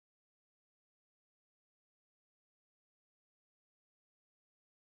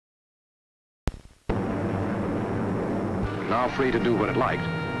now free to do what it liked,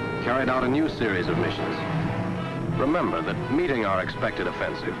 carried out a new series of missions. Remember that meeting our expected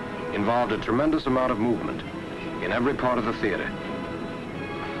offensive involved a tremendous amount of movement in every part of the theater.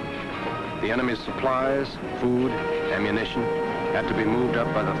 The enemy's supplies, food, ammunition had to be moved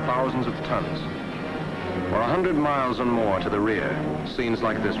up by the thousands of tons. For 100 miles and more to the rear, scenes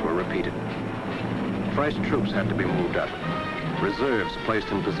like this were repeated. Fresh troops had to be moved up, reserves placed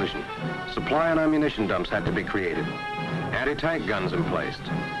in position, supply and ammunition dumps had to be created, anti-tank guns emplaced,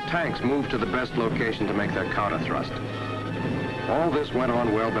 tanks moved to the best location to make their counter-thrust. All this went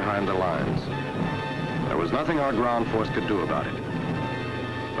on well behind the lines. There was nothing our ground force could do about it.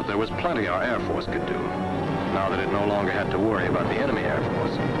 But there was plenty our Air Force could do, now that it no longer had to worry about the enemy Air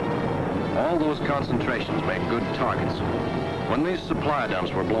Force. All those concentrations make good targets. When these supply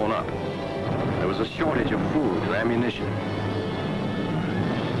dumps were blown up, there was a shortage of food and ammunition.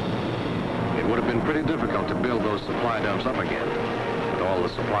 It would have been pretty difficult to build those supply dumps up again, with all the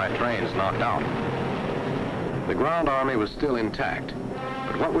supply trains knocked out. The ground army was still intact,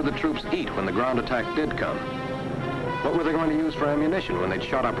 but what would the troops eat when the ground attack did come? What were they going to use for ammunition when they'd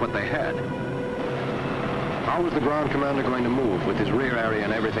shot up what they had? How was the ground commander going to move with his rear area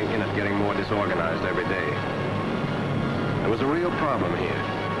and everything in it getting more disorganized every day? There was a real problem here,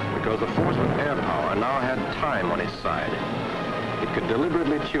 because the force with air power now had time on its side. It could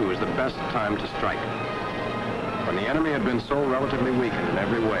deliberately choose the best time to strike, when the enemy had been so relatively weakened in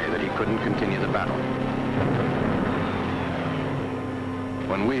every way that he couldn't continue the battle.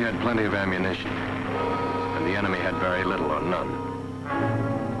 When we had plenty of ammunition, and the enemy had very little or none.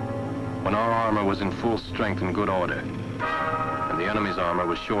 When our armor was in full strength and good order, and the enemy's armor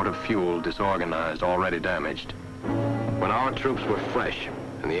was short of fuel, disorganized, already damaged. When our troops were fresh,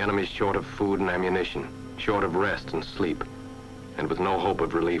 and the enemy's short of food and ammunition, short of rest and sleep, and with no hope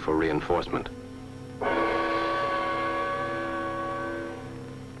of relief or reinforcement.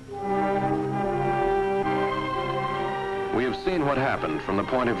 We have seen what happened from the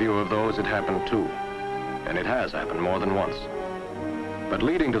point of view of those it happened to. And it has happened more than once. But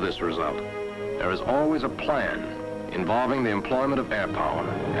leading to this result, there is always a plan involving the employment of air power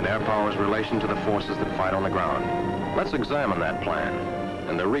and air power's relation to the forces that fight on the ground. Let's examine that plan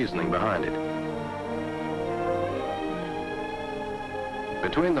and the reasoning behind it.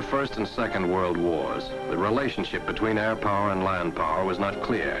 Between the First and Second World Wars, the relationship between air power and land power was not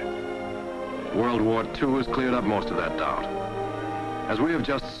clear. World War II has cleared up most of that doubt. As we have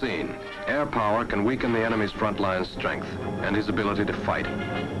just seen, air power can weaken the enemy's frontline strength and his ability to fight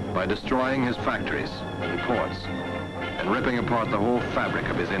by destroying his factories and ports and ripping apart the whole fabric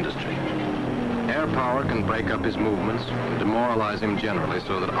of his industry. Air power can break up his movements and demoralize him generally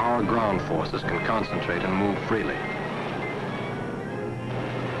so that our ground forces can concentrate and move freely.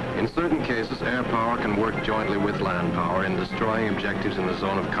 In certain cases, air power can work jointly with land power in destroying objectives in the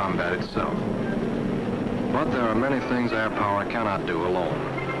zone of combat itself. But there are many things air power cannot do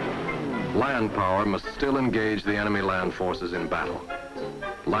alone. Land power must still engage the enemy land forces in battle.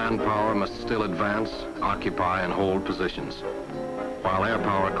 Land power must still advance, occupy, and hold positions, while air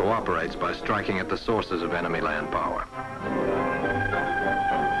power cooperates by striking at the sources of enemy land power.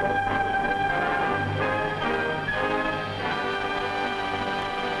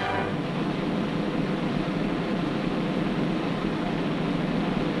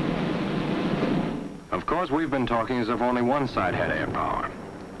 Of course, we've been talking as if only one side had air power.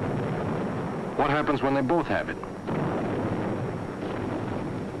 What happens when they both have it?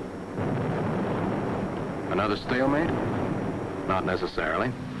 Another stalemate? Not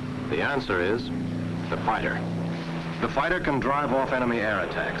necessarily. The answer is the fighter. The fighter can drive off enemy air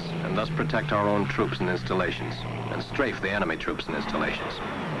attacks and thus protect our own troops and installations and strafe the enemy troops and installations.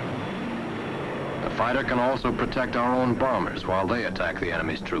 The fighter can also protect our own bombers while they attack the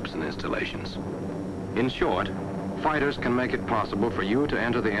enemy's troops and installations. In short, fighters can make it possible for you to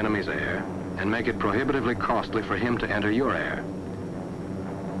enter the enemy's air and make it prohibitively costly for him to enter your air.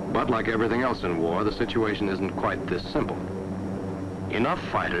 But like everything else in war, the situation isn't quite this simple. Enough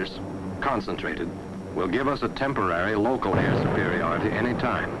fighters, concentrated, will give us a temporary local air superiority any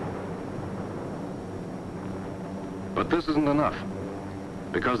time. But this isn't enough,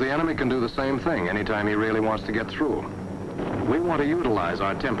 because the enemy can do the same thing anytime he really wants to get through. We want to utilize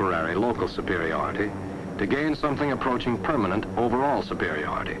our temporary local superiority to gain something approaching permanent overall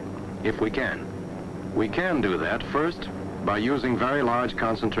superiority, if we can. We can do that, first, by using very large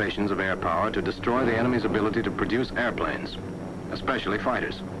concentrations of air power to destroy the enemy's ability to produce airplanes, especially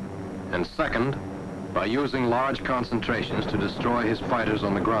fighters. And second, by using large concentrations to destroy his fighters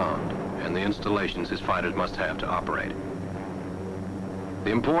on the ground and the installations his fighters must have to operate.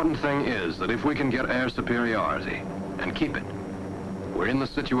 The important thing is that if we can get air superiority and keep it. We're in the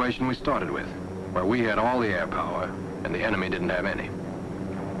situation we started with, where we had all the air power and the enemy didn't have any.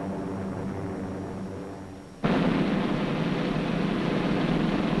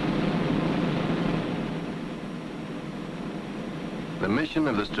 The mission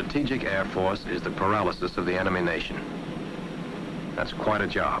of the Strategic Air Force is the paralysis of the enemy nation. That's quite a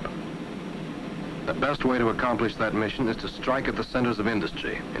job. The best way to accomplish that mission is to strike at the centers of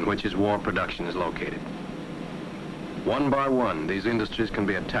industry in which his war production is located. One by one, these industries can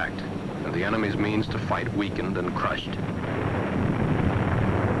be attacked, and the enemy's means to fight weakened and crushed.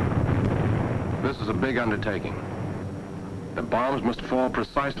 This is a big undertaking. The bombs must fall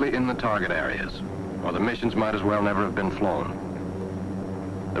precisely in the target areas, or the missions might as well never have been flown.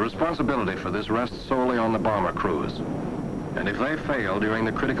 The responsibility for this rests solely on the bomber crews, and if they fail during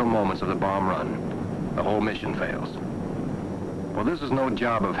the critical moments of the bomb run, the whole mission fails. Well, this is no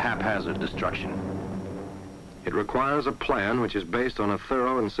job of haphazard destruction. It requires a plan which is based on a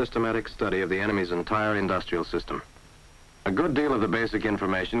thorough and systematic study of the enemy's entire industrial system. A good deal of the basic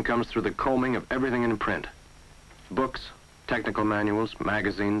information comes through the combing of everything in print. Books, technical manuals,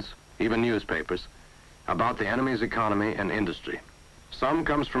 magazines, even newspapers, about the enemy's economy and industry. Some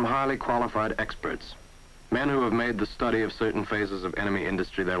comes from highly qualified experts, men who have made the study of certain phases of enemy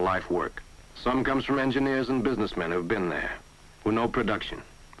industry their life work. Some comes from engineers and businessmen who've been there, who know production,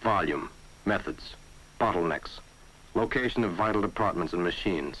 volume, methods, bottlenecks, location of vital departments and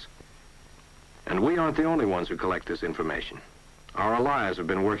machines. And we aren't the only ones who collect this information. Our allies have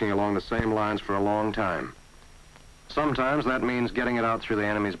been working along the same lines for a long time. Sometimes that means getting it out through the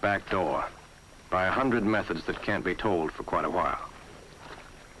enemy's back door, by 100 methods that can't be told for quite a while.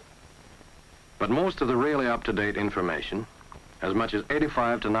 But most of the really up-to-date information, as much as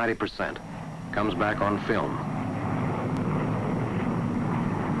 85 to 90%, comes back on film.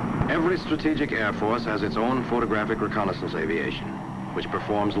 Every strategic air force has its own photographic reconnaissance aviation, which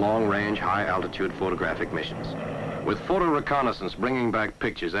performs long-range, high-altitude photographic missions, with photo reconnaissance bringing back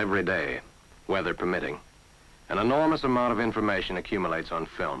pictures every day, weather permitting. An enormous amount of information accumulates on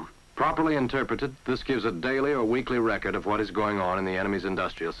film. Properly interpreted, this gives a daily or weekly record of what is going on in the enemy's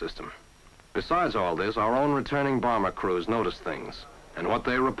industrial system. Besides all this, our own returning bomber crews notice things, and what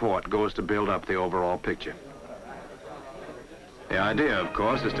they report goes to build up the overall picture. The idea, of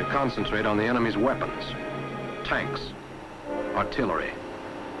course, is to concentrate on the enemy's weapons, tanks, artillery,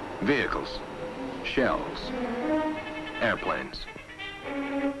 vehicles, shells, airplanes.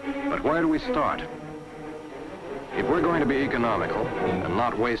 But where do we start? If we're going to be economical and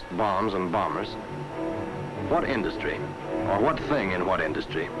not waste bombs and bombers, what industry, or what thing in what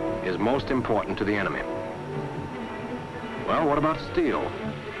industry, is most important to the enemy? Well, what about steel?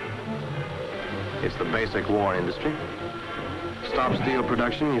 It's the basic war industry. Stop steel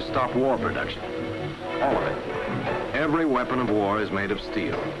production, you stop war production. All of it. Every weapon of war is made of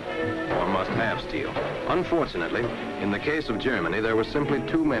steel, or must have steel. Unfortunately, in the case of Germany, there were simply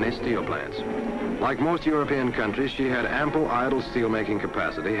too many steel plants. Like most European countries, she had ample idle steelmaking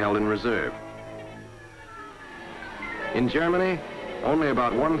capacity held in reserve. In Germany, only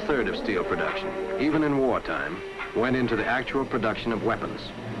about 1/3 of steel production, even in wartime, went into the actual production of weapons.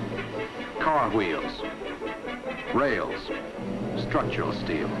 Car wheels, rails, structural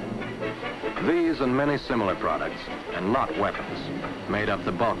steel. These and many similar products, and not weapons, made up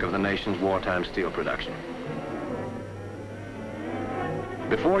the bulk of the nation's wartime steel production.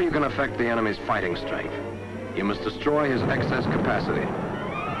 Before you can affect the enemy's fighting strength, you must destroy his excess capacity.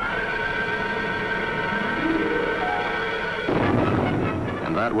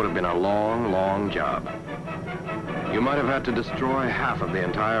 And that would have been a long, long job. You might have had to destroy half of the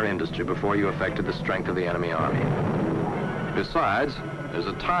entire industry before you affected the strength of the enemy army. Besides, there's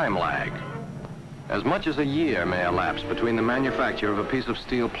a time lag. As much as a year may elapse between the manufacture of a piece of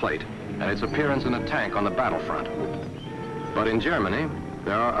steel plate and its appearance in a tank on the battlefront. But in Germany,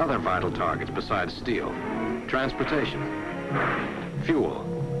 there are other vital targets besides steel. Transportation, fuel,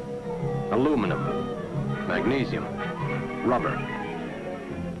 aluminum, magnesium, rubber,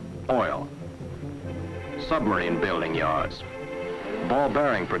 oil, submarine building yards, ball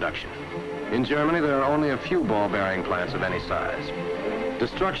bearing production. In Germany, there are only a few ball bearing plants of any size.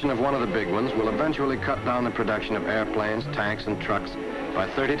 Destruction of one of the big ones will eventually cut down the production of airplanes, tanks, and trucks by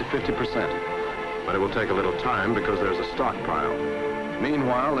 30 to 50%. But it will take a little time because there's a stockpile.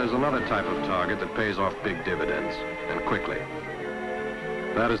 Meanwhile, there's another type of target that pays off big dividends, and quickly.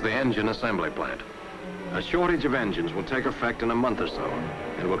 That is the engine assembly plant. A shortage of engines will take effect in a month or so,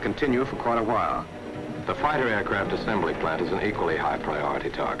 and will continue for quite a while. The fighter aircraft assembly plant is an equally high priority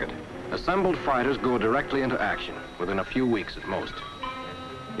target. Assembled fighters go directly into action within a few weeks at most.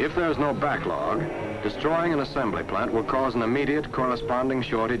 If there is no backlog, destroying an assembly plant will cause an immediate corresponding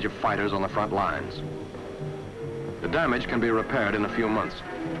shortage of fighters on the front lines. The damage can be repaired in a few months,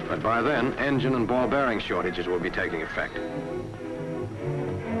 but by then, engine and ball bearing shortages will be taking effect.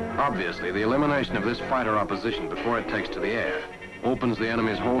 Obviously, the elimination of this fighter opposition before it takes to the air opens the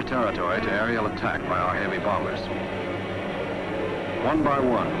enemy's whole territory to aerial attack by our heavy bombers. One by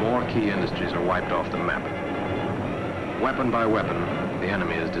one, more key industries are wiped off the map. Weapon by weapon, the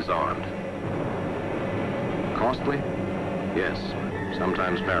enemy is disarmed. Costly? Yes,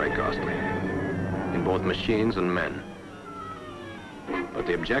 sometimes very costly, in both machines and men. But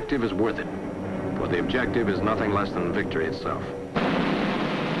the objective is worth it, for the objective is nothing less than victory itself.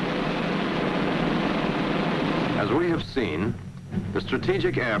 As we have seen, the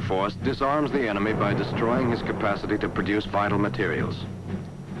Strategic Air Force disarms the enemy by destroying his capacity to produce vital materials.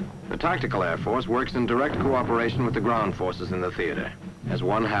 The Tactical Air Force works in direct cooperation with the ground forces in the theater, as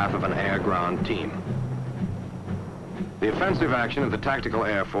one half of an air-ground team. The offensive action of the Tactical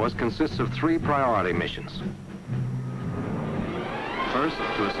Air Force consists of 3 priority missions. First,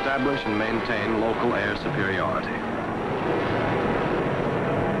 to establish and maintain local air superiority.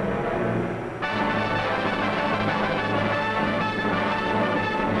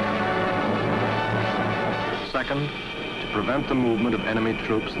 Second, to prevent the movement of enemy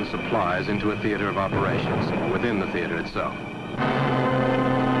troops and supplies into a theater of operations or within the theater itself.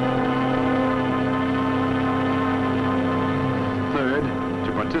 Third,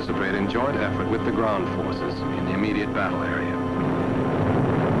 to participate in joint effort with the ground forces in the immediate battle area.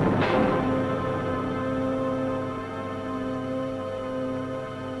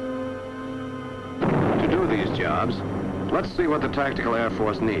 To do these jobs, let's see what the Tactical Air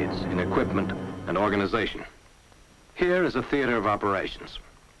Force needs in equipment and organization. Here is a theater of operations.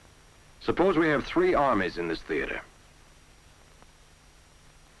 Suppose we have 3 armies in this theater.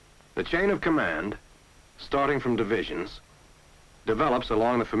 The chain of command, starting from divisions, develops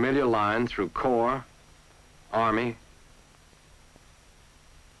along the familiar line through Corps, Army,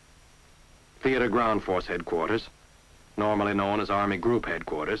 Theater Ground Force Headquarters, normally known as Army Group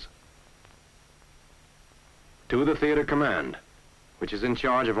Headquarters, to the Theater Command, which is in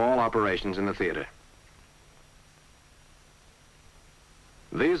charge of all operations in the theater.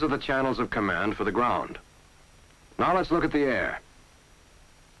 These are the channels of command for the ground. Now let's look at the air.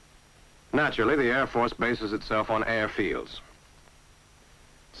 Naturally, the Air Force bases itself on airfields.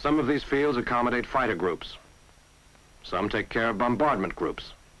 Some of these fields accommodate fighter groups. Some take care of bombardment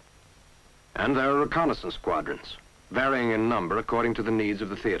groups. And there are reconnaissance squadrons, varying in number according to the needs of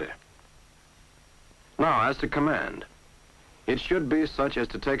the theater. Now, as to command, it should be such as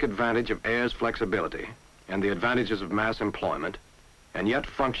to take advantage of air's flexibility and the advantages of mass employment, and yet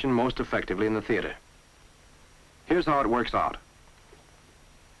function most effectively in the theater. Here's how it works out.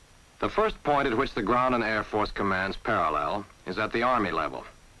 The first point at which the ground and air force commands parallel is at the Army level.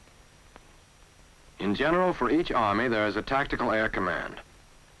 In general, for each Army, there is a Tactical Air Command.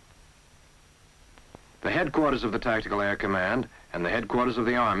 The headquarters of the Tactical Air Command and the headquarters of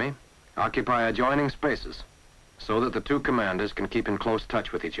the Army occupy adjoining spaces so that the 2 commanders can keep in close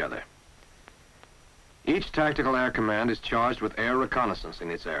touch with each other. Each Tactical Air Command is charged with air reconnaissance in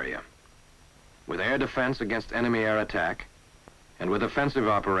its area, with air defense against enemy air attack, and with offensive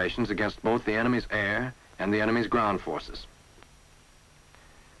operations against both the enemy's air and the enemy's ground forces.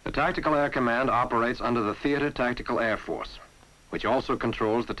 The Tactical Air Command operates under the Theater Tactical Air Force, which also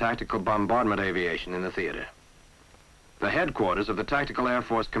controls the tactical bombardment aviation in the theater. The headquarters of the Tactical Air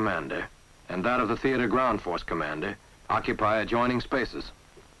Force Commander and that of the Theater Ground Force Commander occupy adjoining spaces.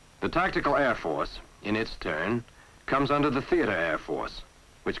 The Tactical Air Force, in its turn, comes under the Theater Air Force,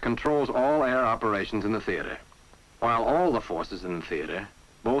 which controls all air operations in the theater, while all the forces in the theater,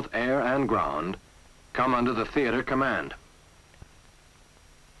 both air and ground, come under the Theater Command.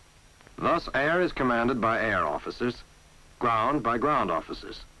 Thus, air is commanded by air officers, ground by ground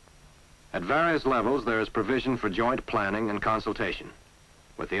officers. At various levels, there is provision for joint planning and consultation,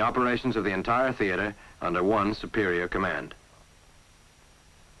 with the operations of the entire theater under one superior command.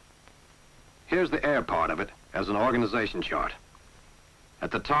 Here's the air part of it as an organization chart.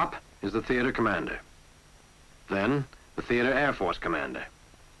 At the top is the theater commander. Then, the Theater Air Force Commander.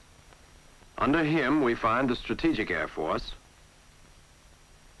 Under him, we find the Strategic Air Force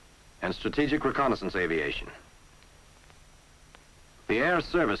and Strategic Reconnaissance Aviation. The Air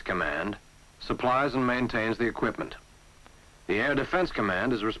Service Command supplies and maintains the equipment. The Air Defense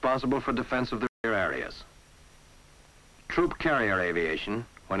Command is responsible for defense of the rear areas. Troop Carrier Aviation,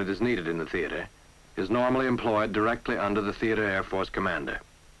 when it is needed in the theater, is normally employed directly under the Theater Air Force Commander.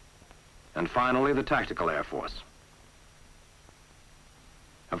 And finally, the Tactical Air Force.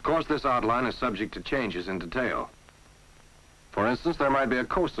 Of course, this outline is subject to changes in detail. For instance, there might be a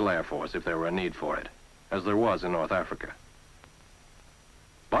coastal air force if there were a need for it, as there was in North Africa.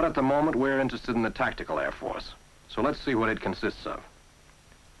 But at the moment, we're interested in the tactical air force, so let's see what it consists of.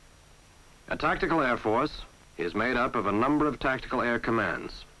 A tactical air force is made up of a number of tactical air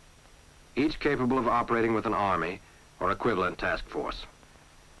commands, each capable of operating with an army or equivalent task force.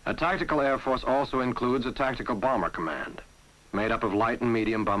 A tactical air force also includes a tactical bomber command, made up of light and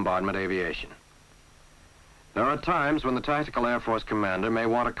medium bombardment aviation. There are times when the tactical air force commander may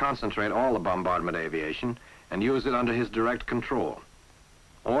want to concentrate all the bombardment aviation and use it under his direct control,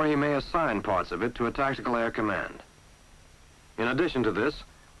 or he may assign parts of it to a tactical air command. In addition to this,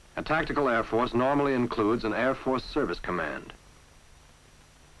 a tactical air force normally includes an Air Force Service Command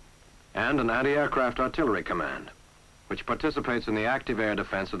and an anti-aircraft artillery command, which participates in the active air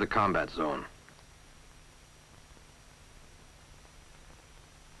defense of the combat zone.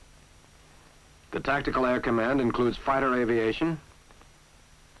 The Tactical Air Command includes fighter aviation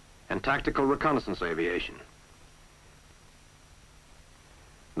and tactical reconnaissance aviation.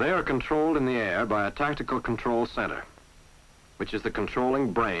 They are controlled in the air by a tactical control center, which is the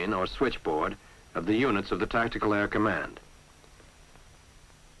controlling brain or switchboard of the units of the Tactical Air Command.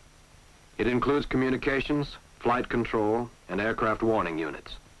 It includes communications, flight control, and aircraft warning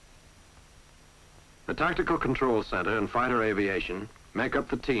units. The Tactical Control Center and fighter aviation make up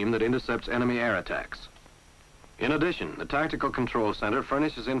the team that intercepts enemy air attacks. In addition, the Tactical Control Center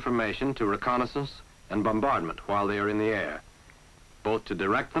furnishes information to reconnaissance and bombardment while they are in the air, both to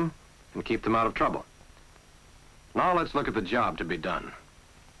direct them and keep them out of trouble. Now let's look at the job to be done.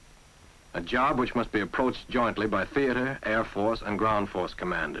 A job which must be approached jointly by theater, air force, and ground force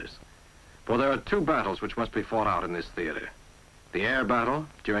commanders. For there are two battles which must be fought out in this theater. The air battle,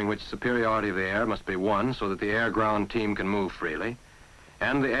 during which superiority of the air must be won so that the air-ground team can move freely,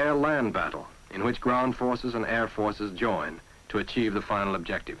 and the air-land battle, in which ground forces and air forces join to achieve the final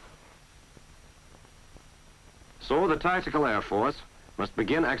objective. So the Tactical Air Force must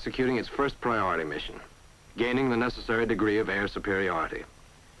begin executing its first priority mission, gaining the necessary degree of air superiority.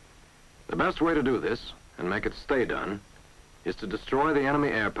 The best way to do this, and make it stay done, is to destroy the enemy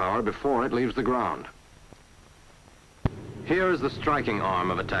air power before it leaves the ground. Here is the striking arm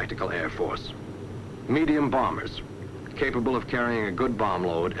of a tactical air force. Medium bombers, capable of carrying a good bomb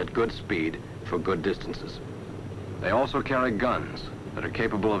load at good speed for good distances. They also carry guns that are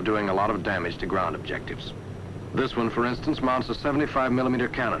capable of doing a lot of damage to ground objectives. This one, for instance, mounts a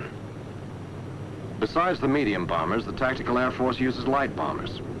 75mm cannon. Besides the medium bombers, the Tactical Air Force uses light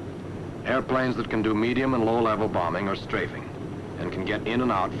bombers, airplanes that can do medium and low-level bombing or strafing, and can get in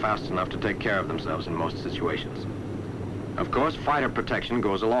and out fast enough to take care of themselves in most situations. Of course, fighter protection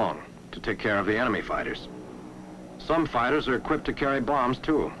goes along to take care of the enemy fighters. Some fighters are equipped to carry bombs,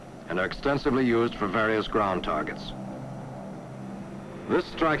 too, and are extensively used for various ground targets. This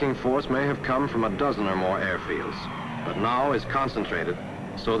striking force may have come from a dozen or more airfields, but now is concentrated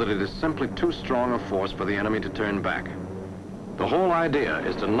so that it is simply too strong a force for the enemy to turn back. The whole idea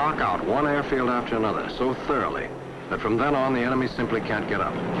is to knock out one airfield after another so thoroughly that from then on the enemy simply can't get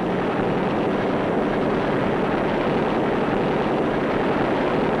up.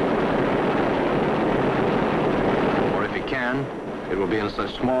 Or if he can, it will be in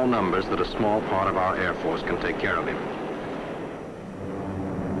such small numbers that a small part of our Air Force can take care of him.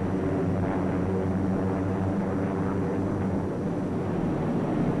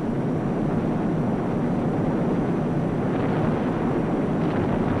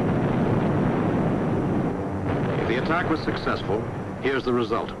 If the attack was successful, here's the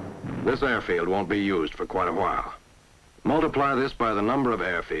result. This airfield won't be used for quite a while. Multiply this by the number of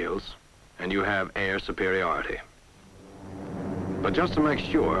airfields, and you have air superiority. But just to make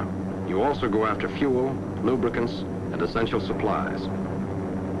sure, you also go after fuel, lubricants, and essential supplies.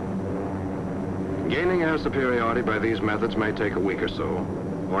 Gaining air superiority by these methods may take a week or so,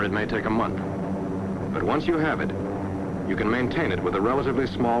 or it may take a month. But once you have it, you can maintain it with a relatively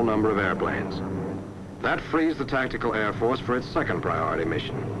small number of airplanes. That frees the Tactical Air Force for its second priority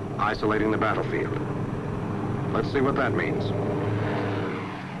mission, isolating the battlefield. Let's see what that means.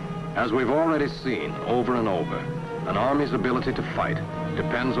 As we've already seen over and over, an army's ability to fight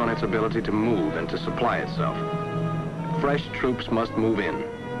depends on its ability to move and to supply itself. Fresh troops must move in.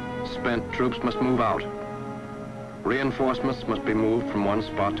 Spent troops must move out. Reinforcements must be moved from one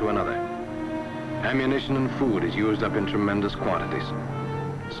spot to another. Ammunition and food is used up in tremendous quantities.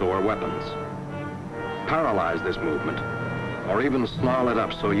 So are weapons. Paralyze this movement, or even snarl it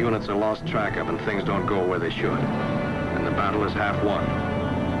up so units are lost track of and things don't go where they should, and the battle is half won.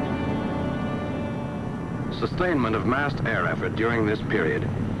 Sustainment of massed air effort during this period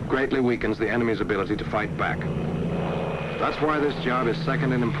greatly weakens the enemy's ability to fight back. That's why this job is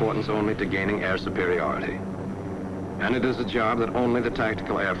second in importance only to gaining air superiority. And it is a job that only the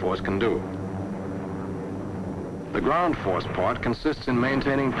Tactical Air Force can do. The ground force part consists in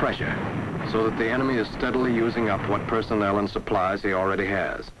maintaining pressure so that the enemy is steadily using up what personnel and supplies he already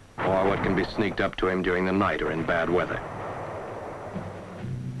has, or what can be sneaked up to him during the night or in bad weather.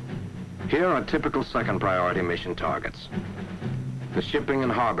 Here are typical second priority mission targets. The shipping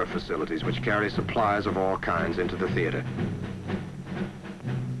and harbor facilities which carry supplies of all kinds into the theater.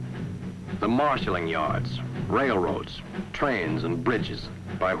 The marshalling yards, railroads, trains and bridges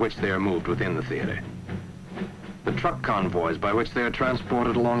by which they are moved within the theater. The truck convoys by which they are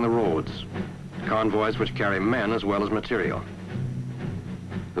transported along the roads, convoys which carry men as well as material.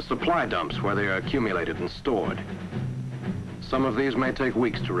 The supply dumps where they are accumulated and stored. Some of these may take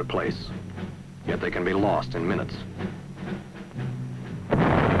weeks to replace, yet they can be lost in minutes.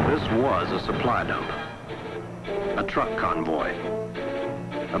 This was a supply dump, a truck convoy,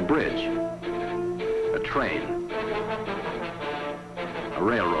 a bridge, a train, a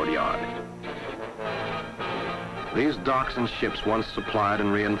railroad yard. These docks and ships once supplied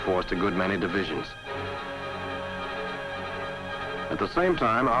and reinforced a good many divisions. At the same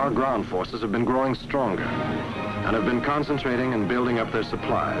time, our ground forces have been growing stronger and have been concentrating and building up their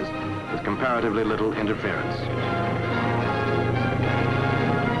supplies with comparatively little interference.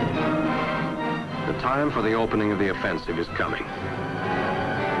 The time for the opening of the offensive is coming.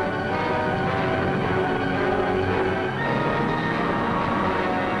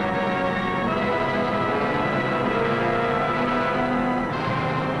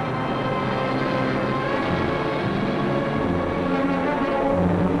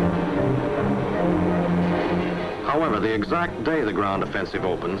 However, the exact day the ground offensive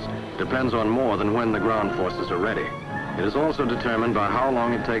opens depends on more than when the ground forces are ready. It is also determined by how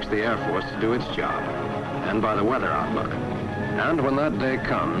long it takes the Air Force to do its job, and by the weather outlook. And when that day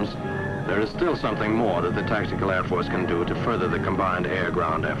comes, there is still something more that the Tactical Air Force can do to further the combined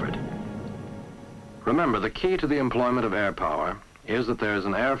air-ground effort. Remember, the key to the employment of air power is that there is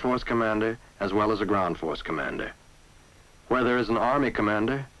an Air Force commander as well as a ground force commander. Where there is an Army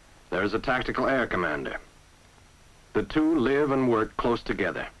commander, there is a Tactical Air Commander. The two live and work close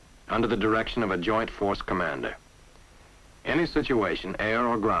together, under the direction of a joint force commander. Any situation, air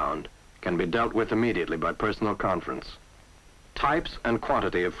or ground, can be dealt with immediately by personal conference. Types and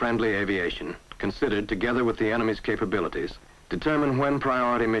quantity of friendly aviation, considered together with the enemy's capabilities, determine when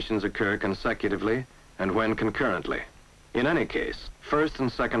priority missions occur consecutively and when concurrently. In any case, first and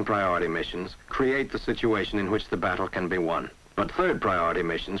second priority missions create the situation in which the battle can be won. But third priority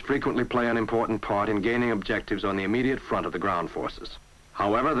missions frequently play an important part in gaining objectives on the immediate front of the ground forces.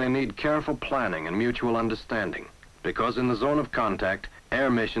 However, they need careful planning and mutual understanding, because in the zone of contact, air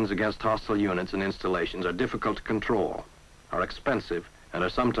missions against hostile units and installations are difficult to control, are expensive, and are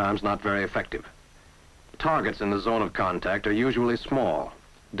sometimes not very effective. Targets in the zone of contact are usually small,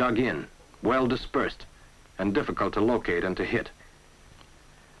 dug in, well dispersed, and difficult to locate and to hit.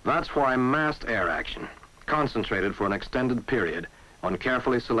 That's why massed air action, concentrated for an extended period on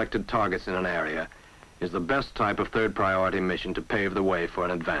carefully selected targets in an area, is the best type of third priority mission to pave the way for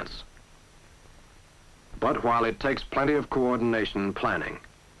an advance. But while it takes plenty of coordination and planning,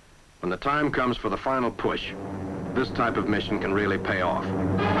 when the time comes for the final push, this type of mission can really pay off.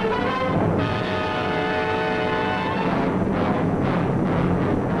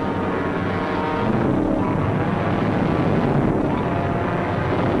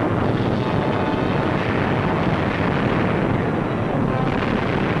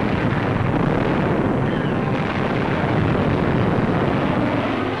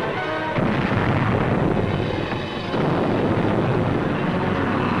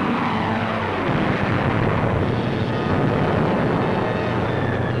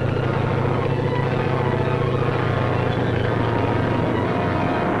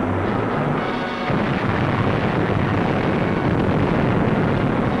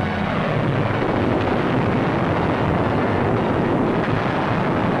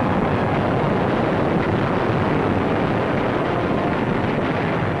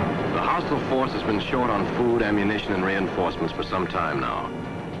 Short on food, ammunition, and reinforcements for some time now.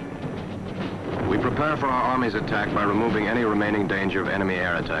 We prepare for our Army's attack by removing any remaining danger of enemy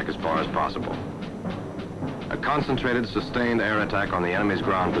air attack as far as possible. A concentrated, sustained air attack on the enemy's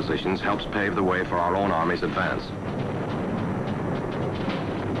ground positions helps pave the way for our own Army's advance.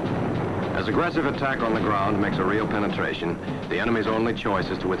 As aggressive attack on the ground makes a real penetration, the enemy's only choice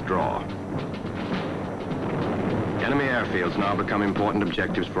is to withdraw. Enemy airfields now become important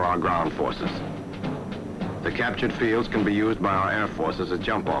objectives for our ground forces. The captured fields can be used by our air forces as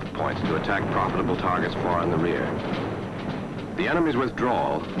jump-off points to attack profitable targets far in the rear. The enemy's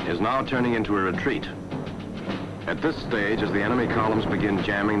withdrawal is now turning into a retreat. At this stage, as the enemy columns begin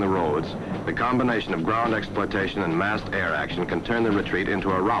jamming the roads, the combination of ground exploitation and massed air action can turn the retreat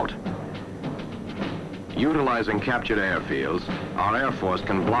into a rout. Utilizing captured airfields, our Air Force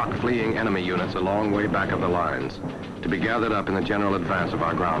can block fleeing enemy units a long way back of the lines to be gathered up in the general advance of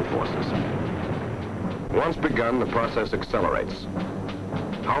our ground forces. Once begun, the process accelerates.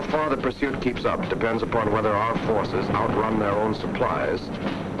 How far the pursuit keeps up depends upon whether our forces outrun their own supplies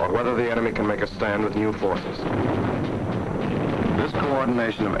or whether the enemy can make a stand with new forces. This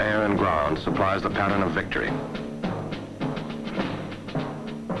coordination of air and ground supplies the pattern of victory.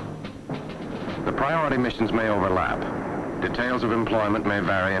 The priority missions may overlap. Details of employment may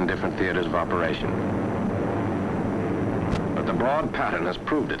vary in different theaters of operation. But the broad pattern has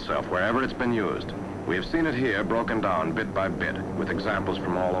proved itself wherever it's been used. We have seen it here broken down bit by bit with examples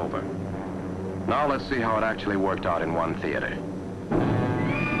from all over. Now let's see how it actually worked out in one theater.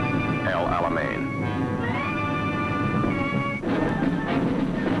 El Alamein.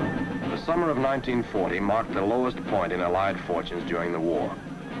 The summer of 1940 marked the lowest point in Allied fortunes during the war.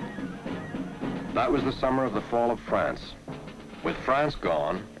 That was the summer of the fall of France. With France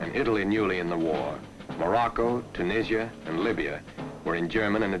gone and Italy newly in the war, Morocco, Tunisia, and Libya were in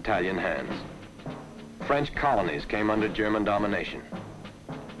German and Italian hands. French colonies came under German domination.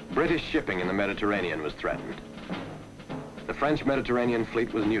 British shipping in the Mediterranean was threatened. The French Mediterranean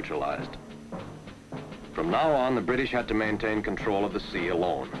fleet was neutralized. From now on, the British had to maintain control of the sea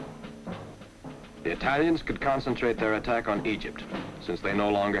alone. The Italians could concentrate their attack on Egypt, since they no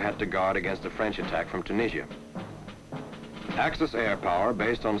longer had to guard against a French attack from Tunisia. Axis air power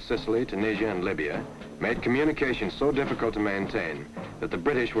based on Sicily, Tunisia, and Libya made communication so difficult to maintain that the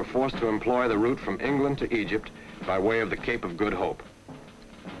British were forced to employ the route from England to Egypt by way of the Cape of Good Hope.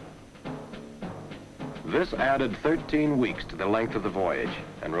 This added 13 weeks to the length of the voyage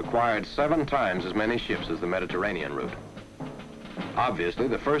and required 7 times as many ships as the Mediterranean route. Obviously,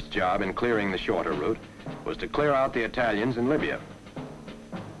 the first job in clearing the shorter route was to clear out the Italians in Libya.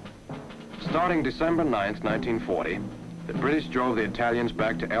 Starting December 9th, 1940, the British drove the Italians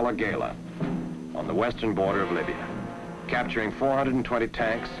back to El Agheila on the western border of Libya, capturing 420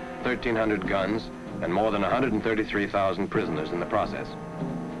 tanks, 1,300 guns, and more than 133,000 prisoners in the process.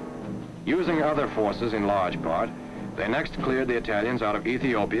 Using other forces in large part, they next cleared the Italians out of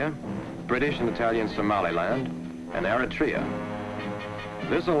Ethiopia, British and Italian Somaliland, and Eritrea.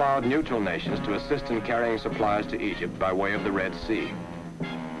 This allowed neutral nations to assist in carrying supplies to Egypt by way of the Red Sea.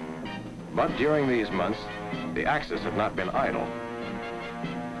 But during these months, the Axis had not been idle.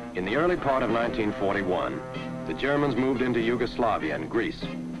 In the early part of 1941, the Germans moved into Yugoslavia and Greece.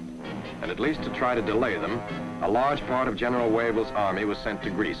 And at least to try to delay them, a large part of General Wavell's army was sent to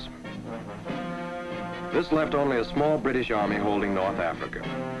Greece. This left only a small British army holding North Africa.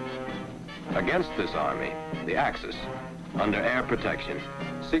 Against this army, the Axis, under air protection,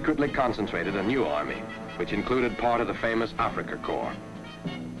 secretly concentrated a new army, which included part of the famous Africa Corps.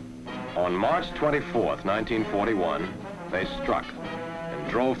 On March 24th, 1941, they struck and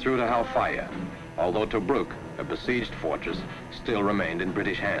drove through to Halfaya, although Tobruk, a besieged fortress, still remained in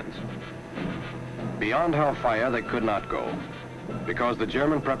British hands. Beyond Halfaya, they could not go, because the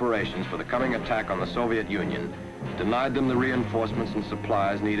German preparations for the coming attack on the Soviet Union denied them the reinforcements and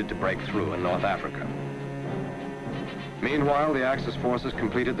supplies needed to break through in North Africa. Meanwhile, the Axis forces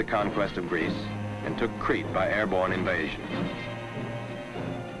completed the conquest of Greece and took Crete by airborne invasion.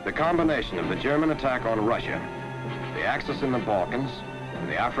 The combination of the German attack on Russia, the Axis in the Balkans, and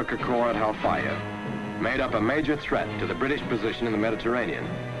the Africa Corps at Halfaya made up a major threat to the British position in the Mediterranean,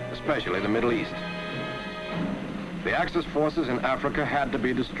 especially the Middle East. The Axis forces in Africa had to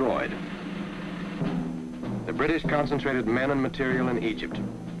be destroyed. The British concentrated men and material in Egypt.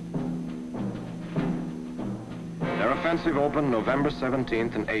 Their offensive opened November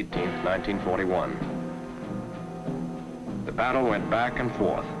 17th and 18th, 1941. The battle went back and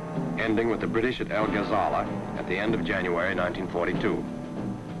forth, ending with the British at El Ghazala at the end of January 1942.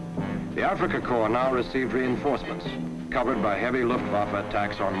 The Africa Corps now received reinforcements, covered by heavy Luftwaffe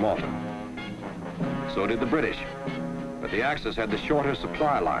attacks on Malta. So did the British, but the Axis had the shorter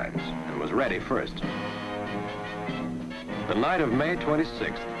supply lines and was ready first. The night of May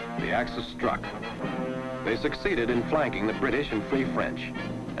 26th, the Axis struck. They succeeded in flanking the British and Free French,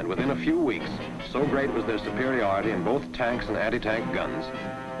 and within a few weeks, so great was their superiority in both tanks and anti-tank guns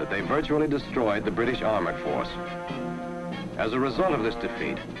that they virtually destroyed the British armored force. As a result of this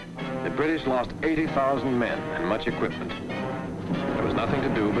defeat, the British lost 80,000 men and much equipment. There was nothing to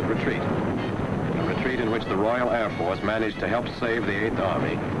do but retreat, a retreat in which the Royal Air Force managed to help save the 8th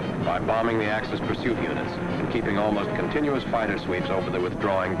Army by bombing the Axis pursuit units and keeping almost continuous fighter sweeps over the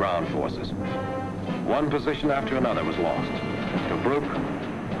withdrawing ground forces. One position after another was lost. Tobruk,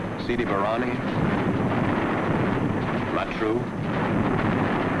 Sidi Barrani, Matruh.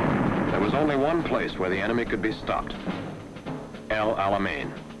 There was only one place where the enemy could be stopped: El Alamein.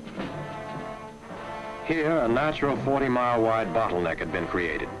 Here, a natural 40-mile wide bottleneck had been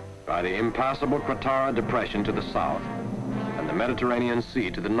created by the impassable Qattara Depression to the south and the Mediterranean Sea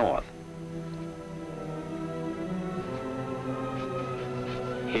to the north.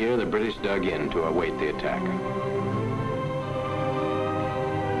 Here, the British dug in to await the attack.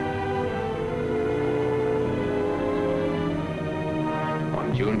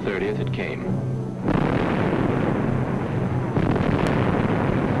 On June 30th, it came.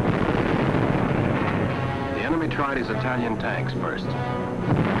 The enemy tried his Italian tanks first.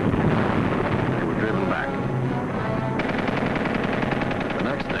 They were driven back. The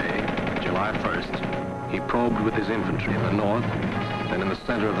next day, July 1st, he probed with his infantry in the north, then in the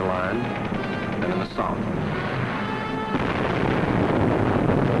center of the line, then in the south.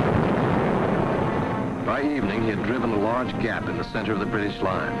 By evening, he had driven a large gap in the center of the British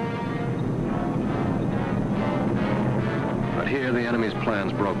line. But here, the enemy's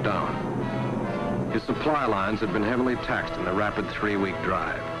plans broke down. His supply lines had been heavily taxed in the rapid 3-week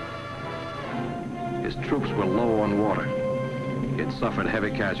drive. His troops were low on water. He had suffered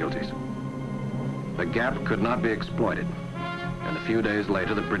heavy casualties. The gap could not be exploited, and a few days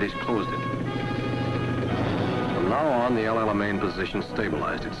later, the British closed it. From now on, the El Alamein position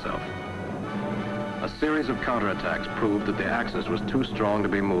stabilized itself. A series of counterattacks proved that the Axis was too strong to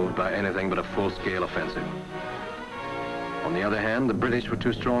be moved by anything but a full-scale offensive. On the other hand, the British were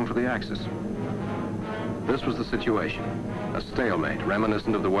too strong for the Axis. This was the situation, a stalemate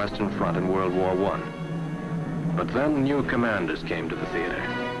reminiscent of the Western Front in World War I. But then new commanders came to the theater,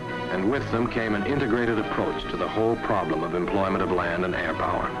 and with them came an integrated approach to the whole problem of employment of land and air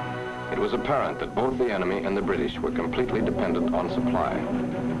power. It was apparent that both the enemy and the British were completely dependent on supply.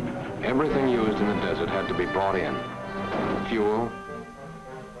 Everything used in the desert had to be brought in: fuel,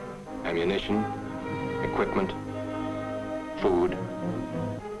 ammunition, equipment, food,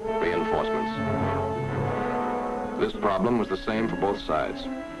 reinforcements. This problem was the same for both sides.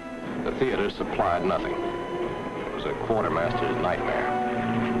 The theater supplied nothing. It was a quartermaster's nightmare.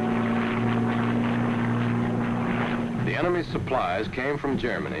 The enemy's supplies came from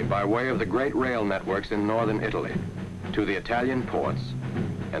Germany by way of the great rail networks in northern Italy to the Italian ports,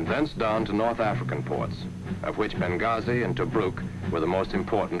 and thence down to North African ports, of which Benghazi and Tobruk were the most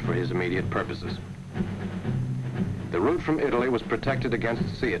important for his immediate purposes. The route from Italy was protected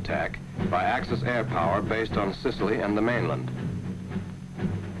against sea attack by Axis air power based on Sicily and the mainland.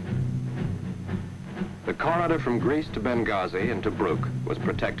 The corridor from Greece to Benghazi and Tobruk was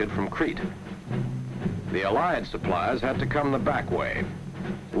protected from Crete. The Allied supplies had to come the back way,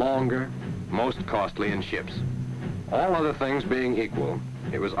 longer, most costly in ships. All other things being equal,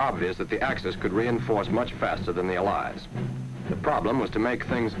 it was obvious that the Axis could reinforce much faster than the Allies. The problem was to make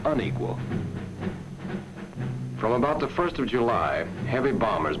things unequal. From about the 1st of July, heavy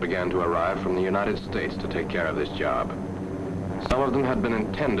bombers began to arrive from the United States to take care of this job. Some of them had been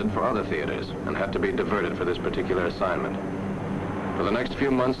intended for other theaters and had to be diverted for this particular assignment. For the next few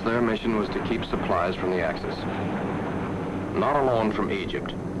months, their mission was to keep supplies from the Axis. Not alone from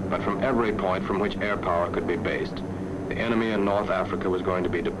Egypt, but from every point from which air power could be based, the enemy in North Africa was going to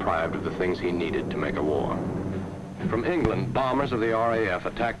be deprived of the things he needed to make a war. From England, bombers of the RAF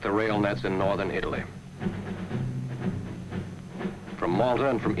attacked the rail nets in northern Italy. From Malta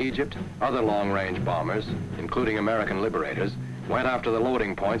and from Egypt, other long-range bombers, including American liberators, went after the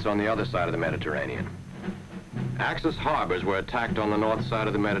loading points on the other side of the Mediterranean. Axis harbors were attacked on the north side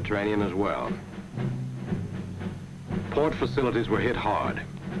of the Mediterranean as well. Port facilities were hit hard.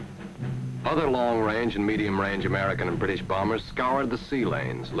 Other long-range and medium-range American and British bombers scoured the sea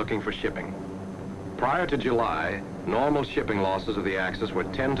lanes looking for shipping. Prior to July, normal shipping losses of the Axis were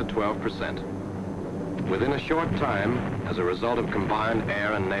 10 to 12%. Within a short time, as a result of combined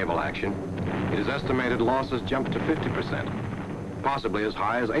air and naval action, it is estimated losses jumped to 50%, possibly as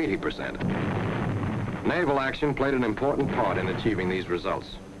high as 80%. Naval action played an important part in achieving these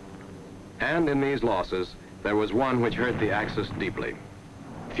results. And in these losses, there was one which hurt the Axis deeply: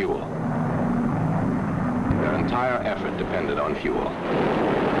 fuel. Their entire effort depended on fuel.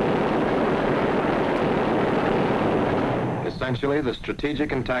 Essentially, the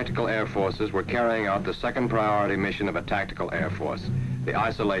strategic and tactical air forces were carrying out the second priority mission of a tactical air force: the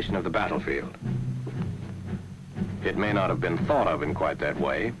isolation of the battlefield. It may not have been thought of in quite that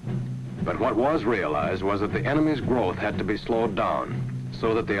way, But what was realized was that the enemy's growth had to be slowed down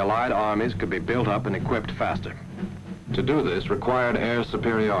so that the Allied armies could be built up and equipped faster. To do this required air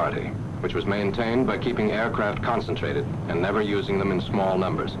superiority, which was maintained by keeping aircraft concentrated and never using them in small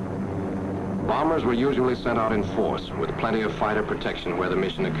numbers. Bombers were usually sent out in force with plenty of fighter protection where the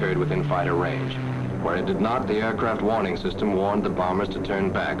mission occurred within fighter range. Where it did not, the aircraft warning system warned the bombers to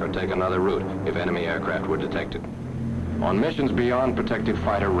turn back or take another route if enemy aircraft were detected. On missions beyond protective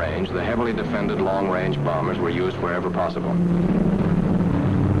fighter range, the heavily defended long-range bombers were used wherever possible.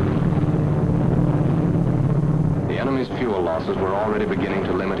 The enemy's fuel losses were already beginning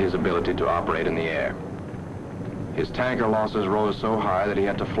to limit his ability to operate in the air. His tanker losses rose so high that he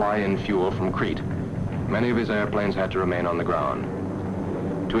had to fly in fuel from Crete. Many of his airplanes had to remain on the ground.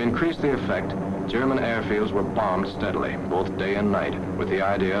 To increase the effect, German airfields were bombed steadily, both day and night, with the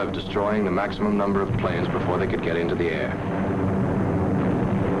idea of destroying the maximum number of planes before they could get into the air.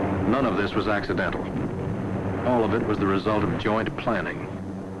 None of this was accidental. All of it was the result of joint planning.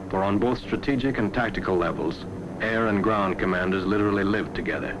 For on both strategic and tactical levels, air and ground commanders literally lived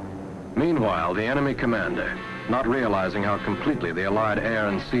together. Meanwhile, the enemy commander, not realizing how completely the Allied air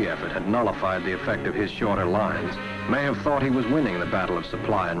and sea effort had nullified the effect of his shorter lines, may have thought he was winning the battle of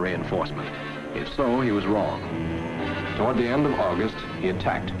supply and reinforcement. If so, he was wrong. Toward the end of August, he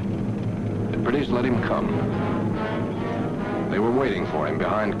attacked. The British let him come. They were waiting for him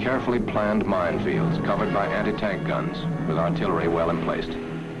behind carefully planned minefields covered by anti-tank guns, with artillery well emplaced.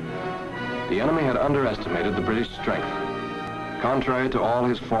 The enemy had underestimated the British strength. Contrary to all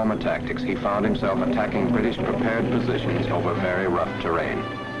his former tactics, he found himself attacking British prepared positions over very rough terrain.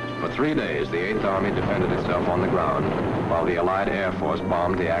 For 3 days, the 8th Army defended itself on the ground, while the Allied Air Force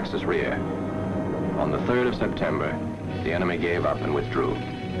bombed the Axis rear. On the 3rd of September, the enemy gave up and withdrew.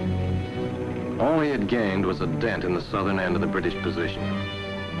 All he had gained was a dent in the southern end of the British position.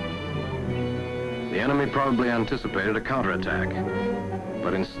 The enemy probably anticipated a counterattack,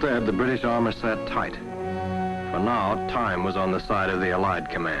 but instead the British armor sat tight. For now, time was on the side of the Allied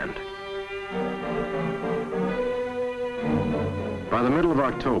command. By the middle of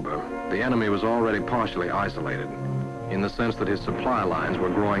October, the enemy was already partially isolated, in the sense that his supply lines were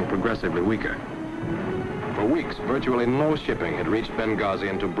growing progressively weaker. For weeks, virtually no shipping had reached Benghazi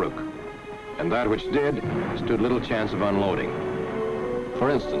and Tobruk, and that which did stood little chance of unloading. For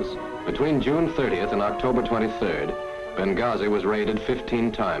instance, between June 30th and October 23rd, Benghazi was raided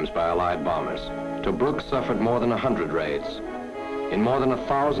 15 times by Allied bombers. Tobruk suffered more than 100 raids. In more than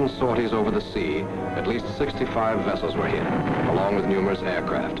 1,000 sorties over the sea, at least 65 vessels were hit, along with numerous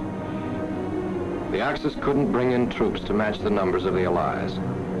aircraft. The Axis couldn't bring in troops to match the numbers of the Allies.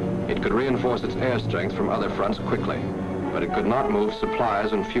 It could reinforce its air strength from other fronts quickly, but it could not move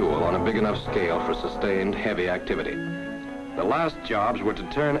supplies and fuel on a big enough scale for sustained heavy activity. The last jobs were to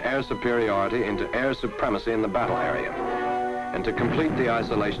turn air superiority into air supremacy in the battle area, and to complete the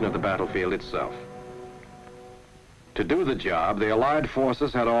isolation of the battlefield itself. To do the job, the Allied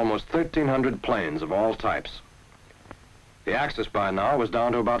forces had almost 1,300 planes of all types. The Axis by now was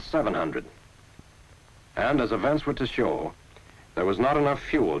down to about 700. And as events were to show, there was not enough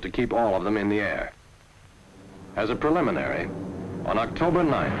fuel to keep all of them in the air. As a preliminary, on October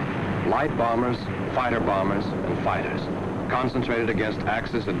 9th, light bombers, fighter bombers, and fighters concentrated against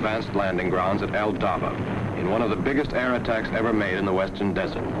Axis advanced landing grounds at El Daba in one of the biggest air attacks ever made in the Western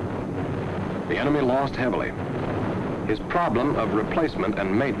Desert. The enemy lost heavily. His problem of replacement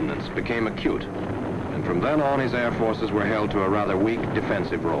and maintenance became acute, and from then on his air forces were held to a rather weak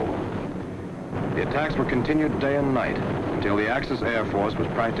defensive role. The attacks were continued day and night until the Axis Air Force was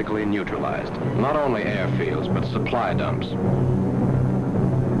practically neutralized. Not only airfields, but supply dumps.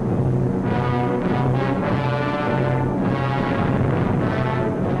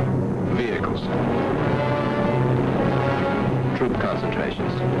 Vehicles. Troop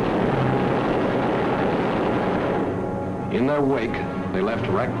concentrations. In their wake, they left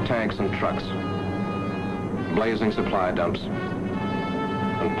wrecked tanks and trucks, blazing supply dumps,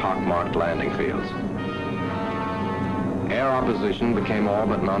 and pockmarked landing fields. Air opposition became all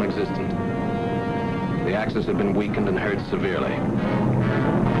but non-existent. The Axis had been weakened and hurt severely.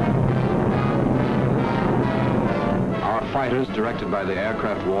 Our fighters, directed by the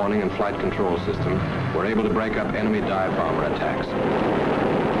aircraft warning and flight control system, were able to break up enemy dive bomber attacks.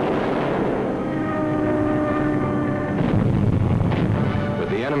 With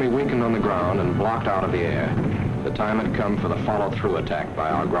the enemy weakened on the ground and blocked out of the air, the time had come for the follow-through attack by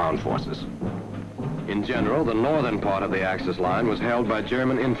our ground forces. In general, the northern part of the Axis line was held by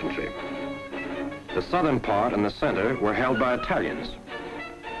German infantry. The southern part and the center were held by Italians.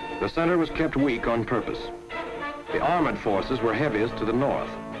 The center was kept weak on purpose. The armored forces were heaviest to the north.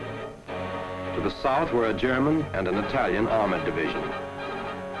 To the south were a German and an Italian armored division.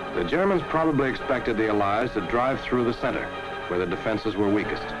 The Germans probably expected the Allies to drive through the center, where the defenses were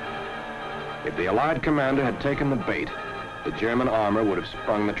weakest. If the Allied commander had taken the bait, the German armor would have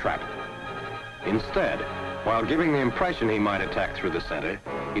sprung the trap. Instead, while giving the impression he might attack through the center,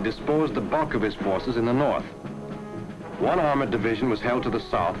 he disposed the bulk of his forces in the north. One armored division was held to the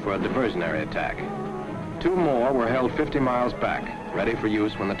south for a diversionary attack. Two more were held 50 miles back, ready for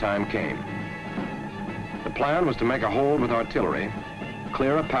use when the time came. The plan was to make a hold with artillery,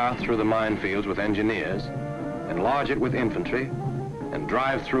 clear a path through the minefields with engineers, enlarge it with infantry, and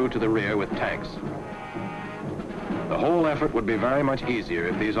drive through to the rear with tanks. The whole effort would be very much easier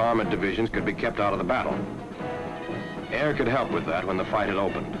if these armored divisions could be kept out of the battle. Air could help with that when the fight had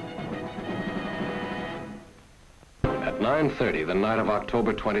opened. At 9:30, the night of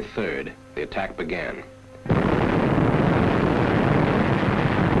October 23rd, the attack began.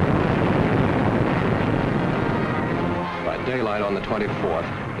 By daylight on the 24th,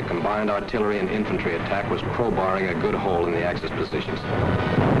 the combined artillery and infantry attack was crowbarring a good hole in the Axis positions.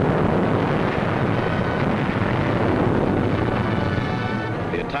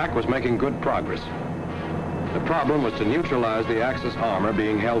 The attack was making good progress. The problem was to neutralize the Axis armor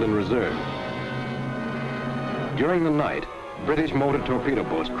being held in reserve. During the night, British motor torpedo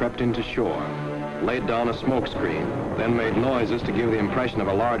boats crept into shore, laid down a smoke screen, then made noises to give the impression of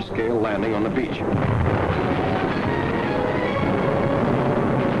a large-scale landing on the beach.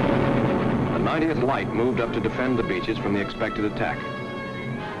 The 90th Light moved up to defend the beaches from the expected attack.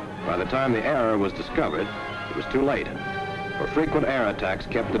 By the time the error was discovered, it was too late, for frequent air attacks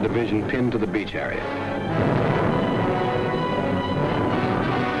kept the division pinned to the beach area.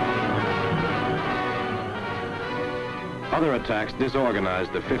 Other attacks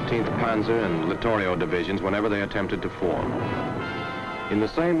disorganized the 15th Panzer and Littorio divisions whenever they attempted to form. In the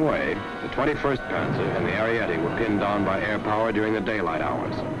same way, the 21st Panzer and the Ariete were pinned down by air power during the daylight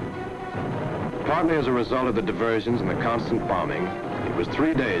hours. Partly as a result of the diversions and the constant bombing, it was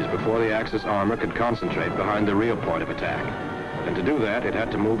 3 days before the Axis armor could concentrate behind the real point of attack. And to do that, it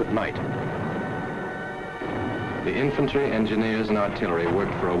had to move at night. The infantry, engineers, and artillery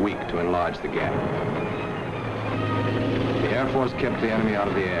worked for a week to enlarge the gap. The Air Force kept the enemy out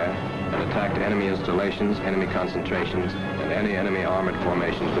of the air and attacked enemy installations, enemy concentrations, and any enemy armored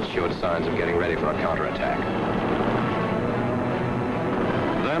formations which showed signs of getting ready for a counterattack.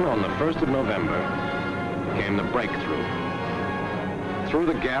 Then, on the 1st of November, came the breakthrough. Through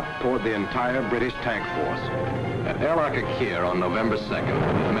the gap poured the entire British tank force. At El Akakir on November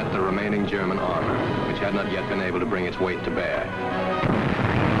 2nd, it met the remaining German armor, which had not yet been able to bring its weight to bear.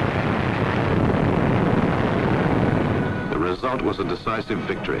 The result was a decisive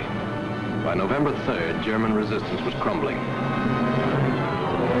victory. By November 3rd, German resistance was crumbling.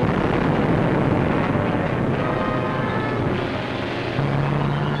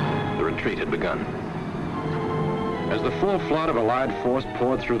 The retreat had begun. As the full flood of Allied force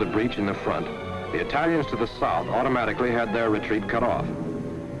poured through the breach in the front, the Italians to the south automatically had their retreat cut off.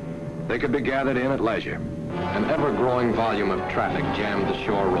 They could be gathered in at leisure. An ever-growing volume of traffic jammed the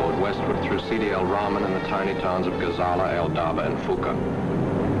shore road westward through Sidi El Rahman and the tiny towns of Gazala, El Daba, and Fuka.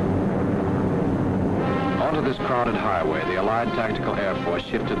 Onto this crowded highway, the Allied Tactical Air Force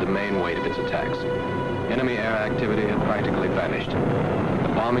shifted the main weight of its attacks. Enemy air activity had practically vanished.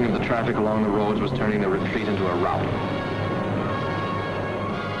 The bombing of the traffic along the roads was turning the retreat into a rout.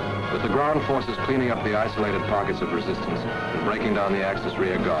 With the ground forces cleaning up the isolated pockets of resistance and breaking down the Axis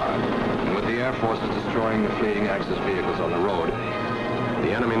rear guard, and with the air forces destroying the fleeing Axis vehicles on the road,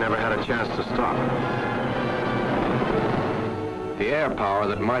 the enemy never had a chance to stop. The air power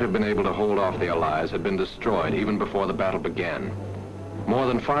that might have been able to hold off the Allies had been destroyed even before the battle began. More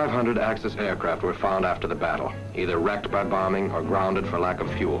than 500 Axis aircraft were found after the battle, either wrecked by bombing or grounded for lack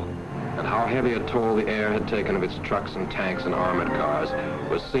of fuel. And how heavy a toll the air had taken of its trucks and tanks and armored cars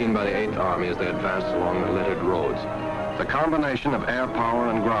was seen by the 8th Army as they advanced along the littered roads. The combination of air power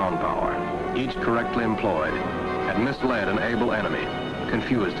and ground power, each correctly employed, had misled an able enemy,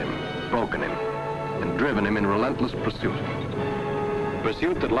 confused him, broken him, and driven him in relentless pursuit.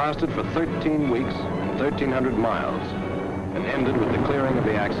 Pursuit that lasted for 13 weeks and 1,300 miles, and ended with the clearing of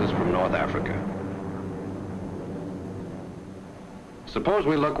the Axis from North Africa. Suppose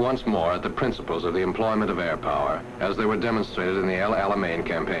we look once more at the principles of the employment of air power as they were demonstrated in the El Alamein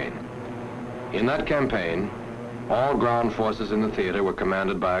campaign. In that campaign, all ground forces in the theater were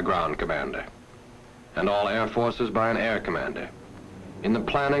commanded by a ground commander, and all air forces by an air commander. In the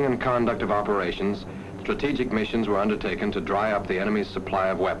planning and conduct of operations, strategic missions were undertaken to dry up the enemy's supply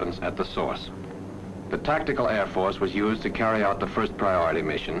of weapons at the source. The tactical air force was used to carry out the first priority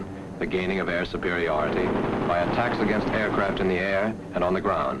mission, the gaining of air superiority, by attacks against aircraft in the air and on the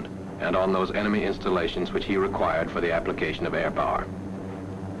ground, and on those enemy installations which he required for the application of air power.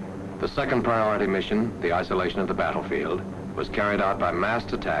 The second priority mission, the isolation of the battlefield, was carried out by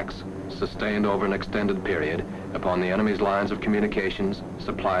massed attacks sustained over an extended period upon the enemy's lines of communications,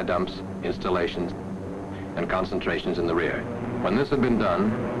 supply dumps, installations, and concentrations in the rear. When this had been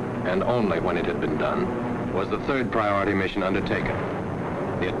done, and only when it had been done, was the third priority mission undertaken,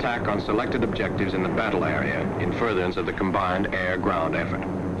 the attack on selected objectives in the battle area in furtherance of the combined air-ground effort.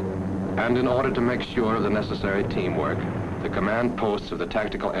 And in order to make sure of the necessary teamwork, the command posts of the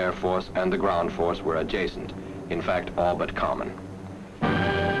Tactical Air Force and the ground force were adjacent, in fact, all but common.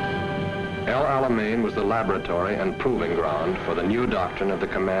 El Alamein was the laboratory and proving ground for the new doctrine of the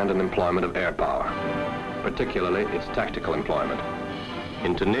command and employment of air power, particularly its tactical employment.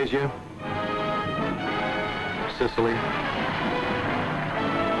 In Tunisia, Sicily,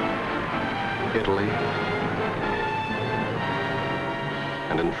 Italy,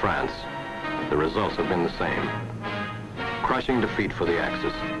 and in France, the results have been the same. Crushing defeat for the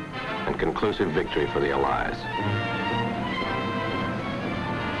Axis and conclusive victory for the Allies.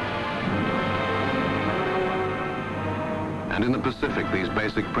 And in the Pacific, these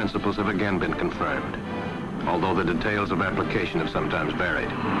basic principles have again been confirmed, although the details of application have sometimes varied.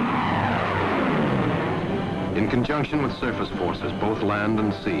 In conjunction with surface forces, both land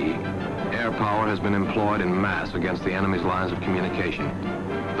and sea, air power has been employed in mass against the enemy's lines of communication,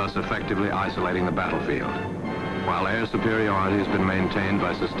 thus effectively isolating the battlefield, while air superiority has been maintained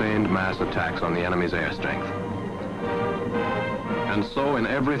by sustained mass attacks on the enemy's air strength. And so in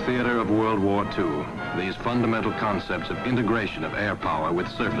every theater of World War II, these fundamental concepts of integration of air power with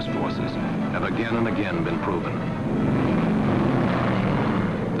surface forces have again and again been proven.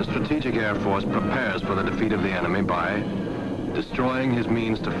 The Strategic Air Force prepares for the defeat of the enemy by destroying his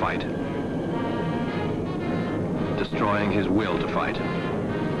means to fight, destroying his will to fight.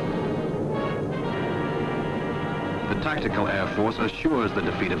 The Tactical Air Force assures the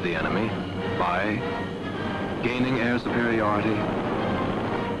defeat of the enemy by gaining air superiority,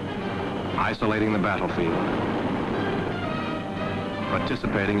 isolating the battlefield,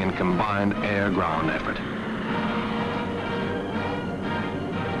 participating in combined air-ground effort.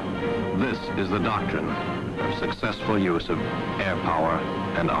 This is the doctrine of successful use of air power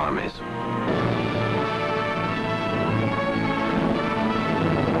and armies.